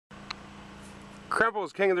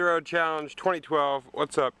Krempels King of the Road Challenge 2012.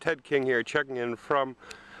 What's up? Ted King here, checking in from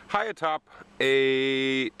high atop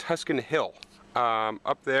a Tuscan hill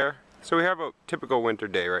up there. So we have a typical winter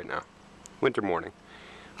day right now, winter morning.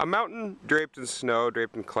 A mountain draped in snow,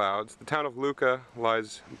 draped in clouds. The town of Lucca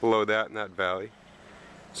lies below that in that valley.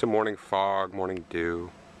 Some morning fog, morning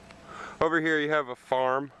dew. Over here you have a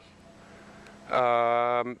farm,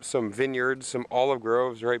 some vineyards, some olive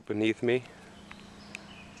groves right beneath me.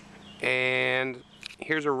 And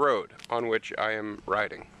here's a road on which I am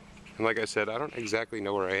riding. And like I said, I don't exactly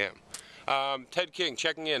know where I am. Ted King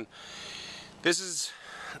checking in. This is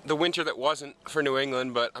the winter that wasn't for New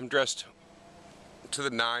England, but I'm dressed to the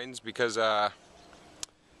nines because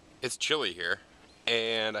it's chilly here.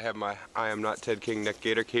 And I have my I Am Not Ted King neck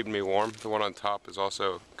gaiter keeping me warm. The one on top is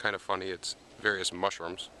also kind of funny. It's various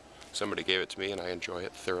mushrooms. Somebody gave it to me and I enjoy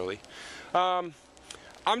it thoroughly.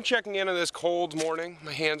 I'm checking in on this cold morning.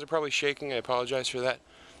 My hands are probably shaking. I apologize for that.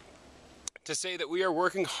 To say that we are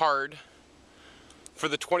working hard for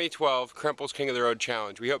the 2012 Krempels King of the Road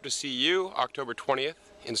Challenge. We hope to see you October 20th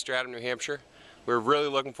in Stratham, New Hampshire. We're really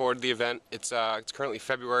looking forward to the event. It's currently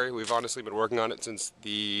February. We've honestly been working on it since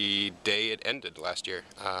the day it ended last year.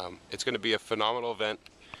 It's going to be a phenomenal event.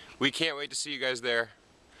 We can't wait to see you guys there.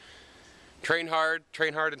 Train hard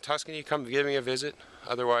in Tuscany. Come give me a visit.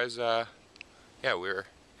 Otherwise, yeah, we're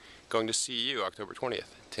going to see you October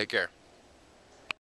 20th. Take care.